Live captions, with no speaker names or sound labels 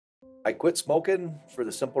I quit smoking for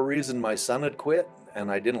the simple reason my son had quit, and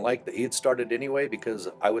I didn't like that he had started anyway because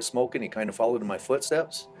I was smoking. He kind of followed in my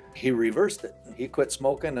footsteps. He reversed it. He quit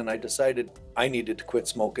smoking, and I decided I needed to quit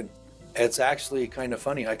smoking. It's actually kind of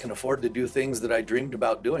funny. I can afford to do things that I dreamed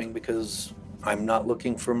about doing because I'm not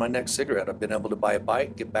looking for my next cigarette. I've been able to buy a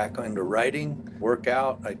bike, get back into riding, work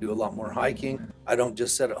out. I do a lot more hiking. I don't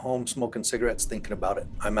just sit at home smoking cigarettes thinking about it.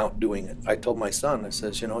 I'm out doing it. I told my son, I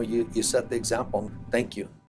says, you know, you set the example. Thank you.